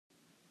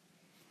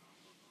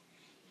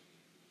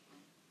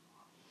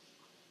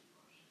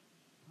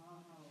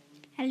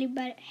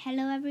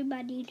Hello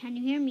everybody, can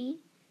you hear me?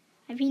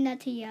 I think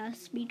that's a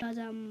yes because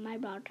my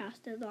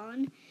broadcast is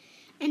on.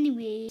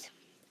 Anyways,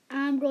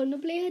 I'm going to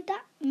play with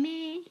that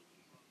man.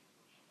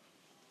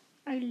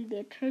 I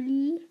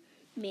literally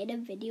made a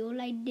video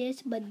like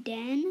this, but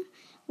then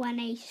when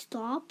I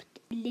stopped,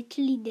 it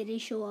literally didn't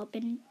show up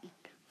in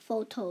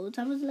photos.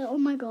 I was like, oh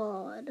my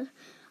god.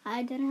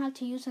 I didn't have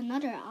to use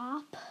another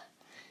app.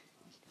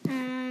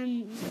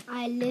 And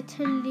there's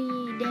a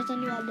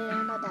new update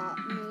on that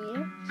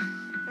me.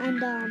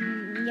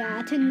 And yeah,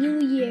 it's a new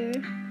year,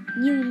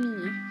 new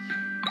me.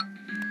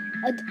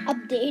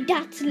 Update,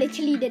 that's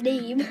literally the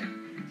name.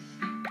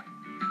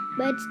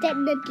 But it's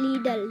technically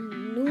the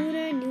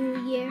Lunar New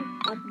Year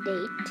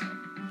update.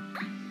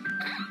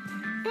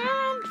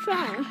 And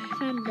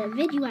from the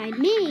video I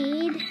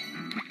made,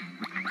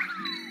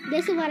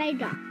 this is what I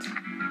got.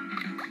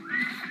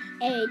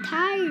 A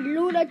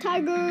lunar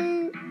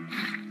tiger.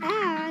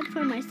 And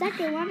for my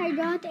second one, I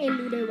got a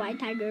lunar white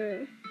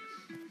tiger.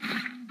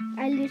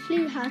 I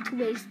literally had to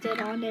waste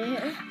it on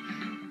it.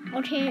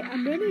 Okay,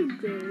 I'm gonna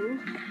go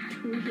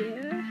to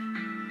here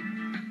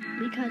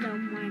because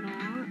why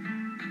not?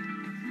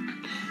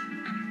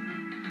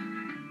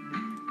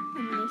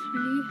 I'm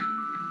literally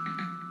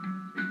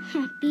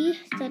happy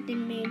that they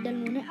made the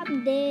lunar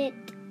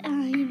update,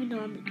 even though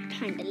I'm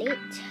kinda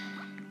late.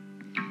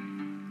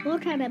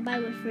 What can I buy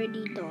with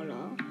 $30?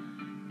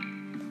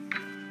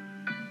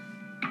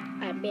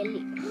 I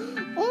barely.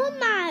 Oh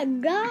my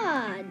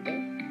god!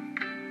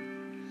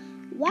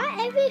 Why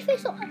everything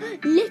so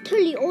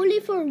literally only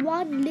for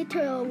 1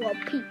 liter of a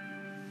pee?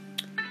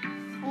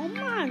 Oh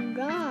my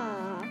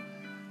god!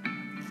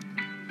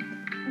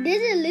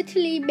 This is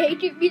literally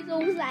making me so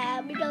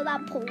sad because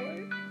I'm poor.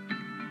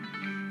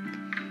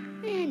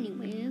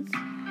 Anyways,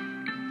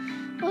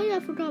 oh yeah, I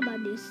forgot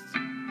about this.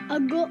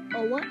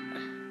 What?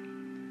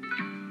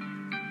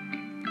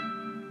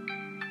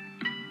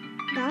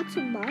 Not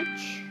so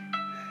much.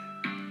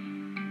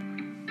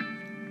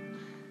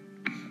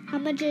 How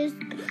much is?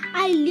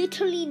 I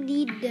literally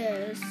need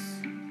this.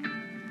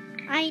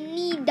 I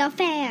need the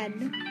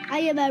fan. I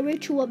am a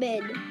rich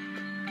woman.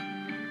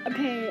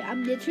 Okay,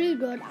 I'm literally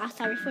going to ask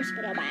sorry for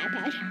spitting on my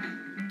iPad.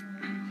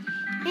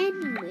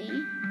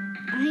 Anyway,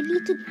 I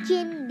need to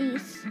get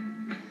this.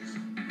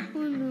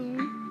 Oh no.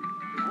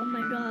 Oh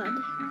my god.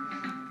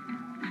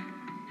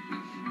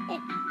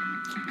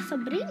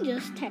 Somebody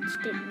just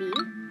texted me.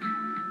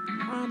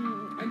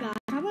 Guys,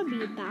 I'm gonna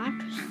be back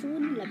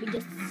soon. Let me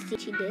just see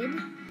what she did.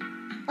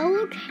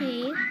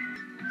 Okay,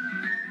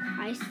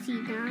 I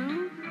see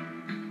now.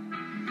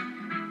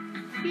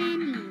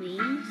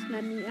 Anyways,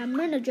 I'm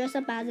gonna dress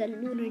up as a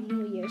Lunar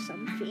New Year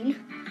something.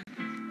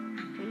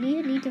 I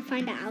need to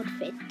find an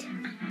outfit.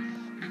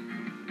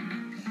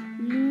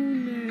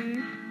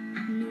 Lunar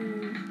New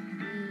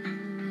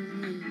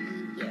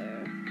Year.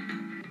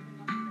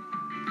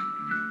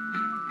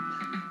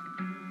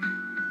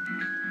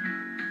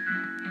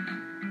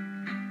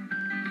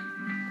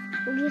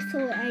 Okay, so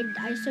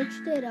I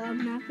searched it up,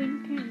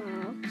 nothing came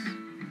out.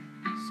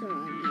 So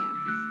yeah,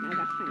 I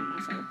gotta find it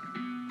myself.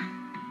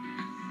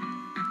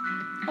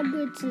 A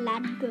good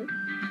slab go.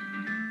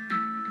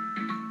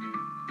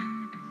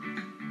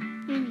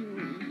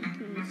 Anyway, let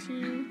me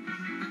see.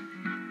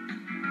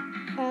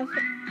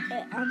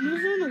 I'm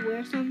just gonna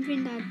wear something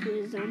that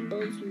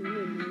resembles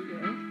Lunar New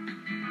Year.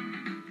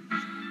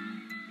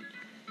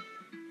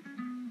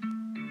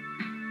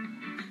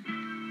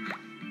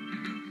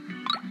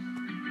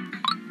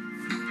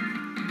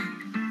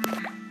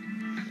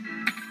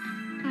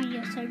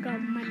 Yes, I got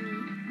money.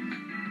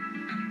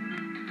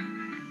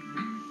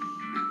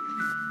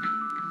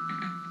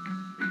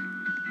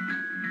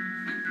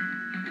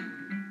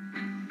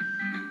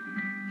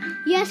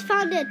 Yes,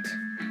 found it.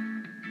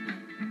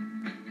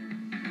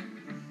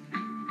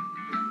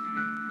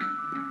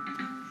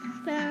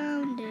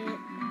 Found it.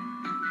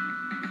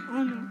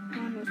 Oh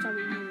no,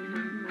 sorry,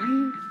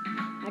 no.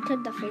 I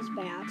took the face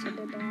by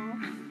accident off.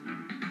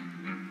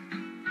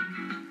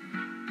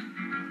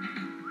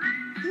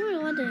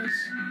 What is?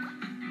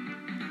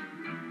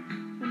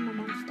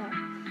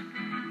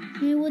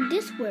 Would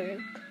this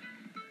work?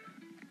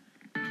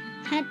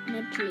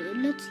 Technically, it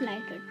looks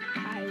like a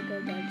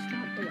tiger, but it's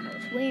not the one I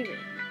was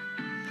wearing.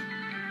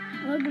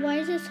 Oh, why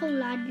is it so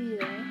laggy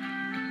there?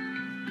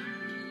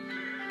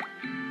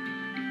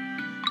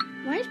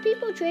 Why is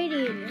people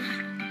trading?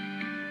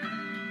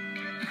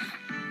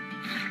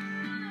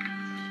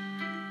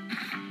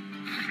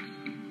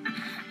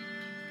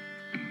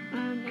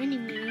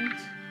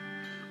 Anyways.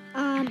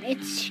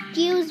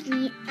 Excuse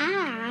me,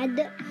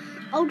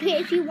 okay,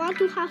 if you want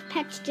to have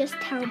pets, just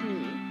tell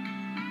me.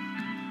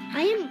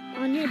 I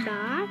am on your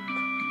back.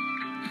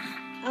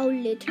 I'll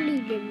literally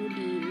give you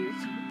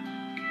these.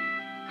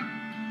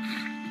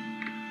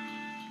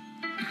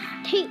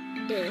 Take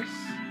this.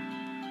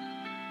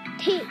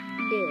 Take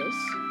this.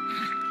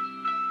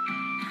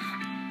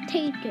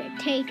 Take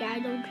it, I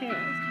don't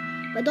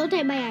care. But don't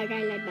take my egg,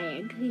 I like my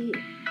egg.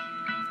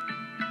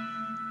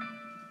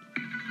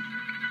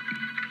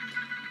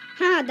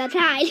 Ha, that's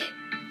right.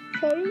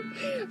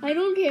 I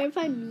don't care if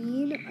I'm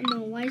mean. No,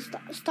 why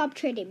stop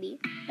trading me?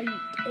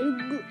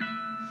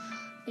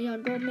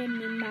 Don't make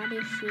me mad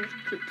if you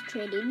keep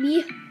trading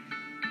me.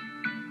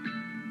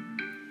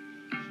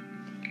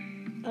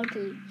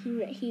 Okay, he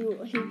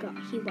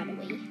got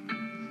away.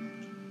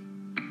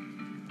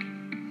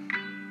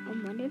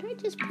 Why did I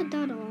just put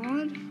that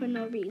on for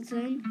no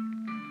reason?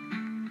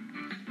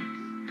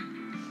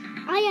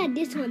 Oh yeah,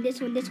 this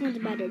one's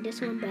better.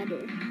 This one's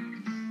better.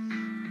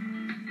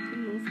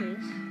 Move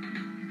this.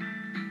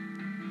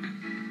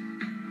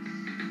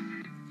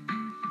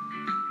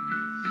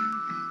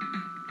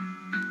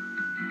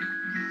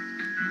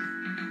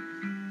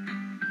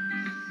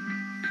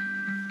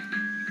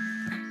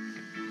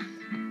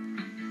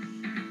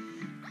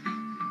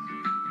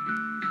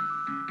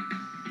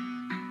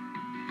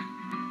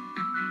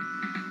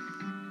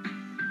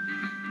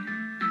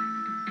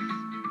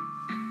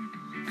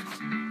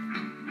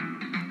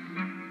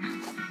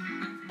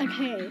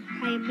 Okay,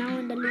 I am now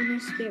in the lunar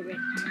spirit.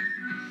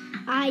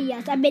 Ah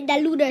yes, I'm in the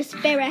lunar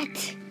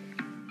spirit.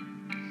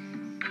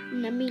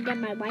 That means that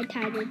my white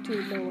tiger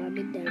too. No, I'm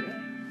in the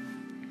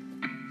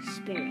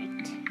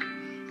spirit.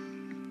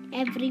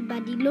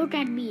 Everybody look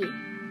at me.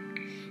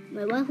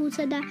 My wife who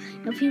said that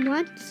if you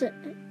want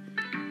me.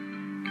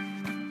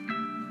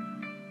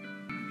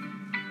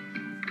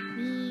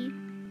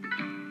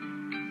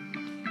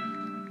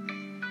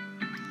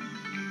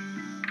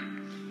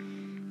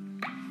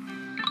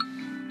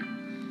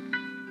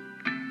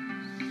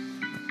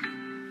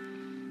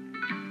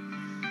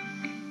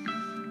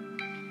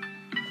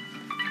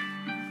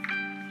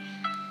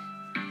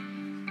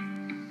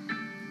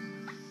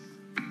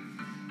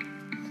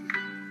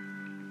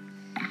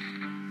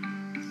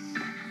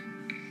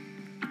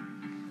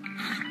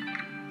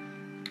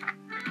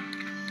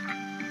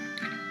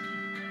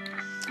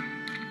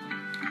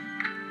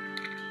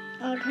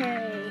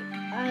 Okay,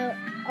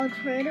 I'll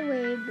trade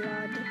away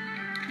blood.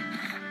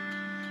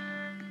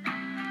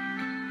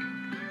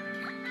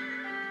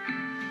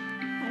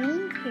 I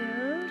don't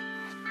care.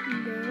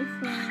 Go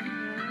from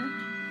here.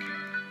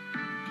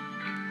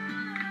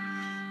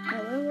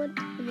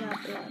 Yeah,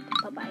 blood.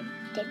 Bye-bye.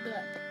 Take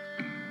blood.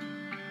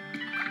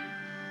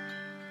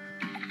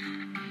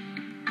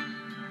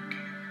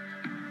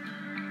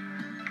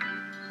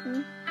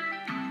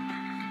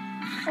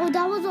 Oh,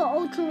 that was an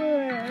ultra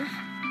rare.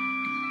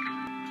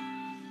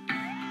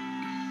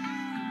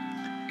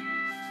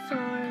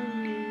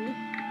 Sorry,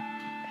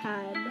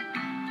 can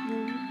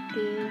you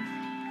give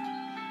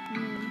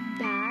me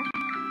back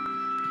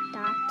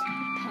that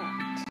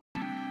pet?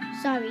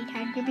 Sorry,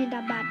 can you give me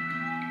that back?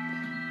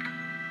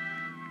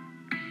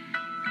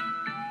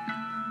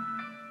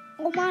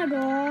 Oh my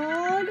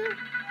god.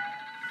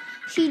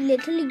 She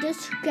literally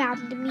just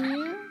scammed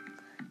me.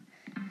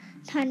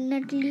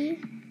 Technically,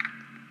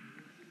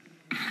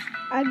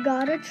 I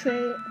gotta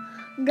trade.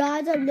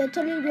 Guys, I'm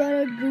literally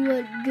gonna do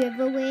a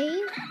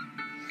giveaway.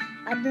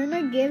 I'm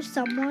gonna give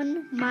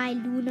someone my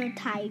lunar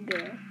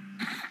tiger.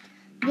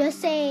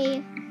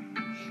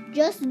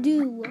 Just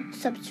do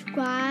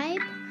subscribe,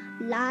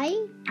 like,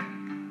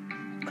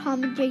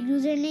 comment your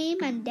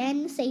username, and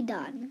then say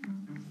done.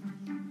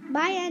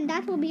 Bye, and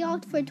that will be all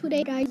for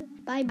today, guys.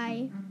 Bye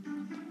bye.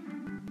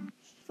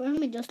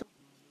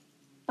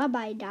 Bye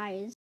bye,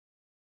 guys.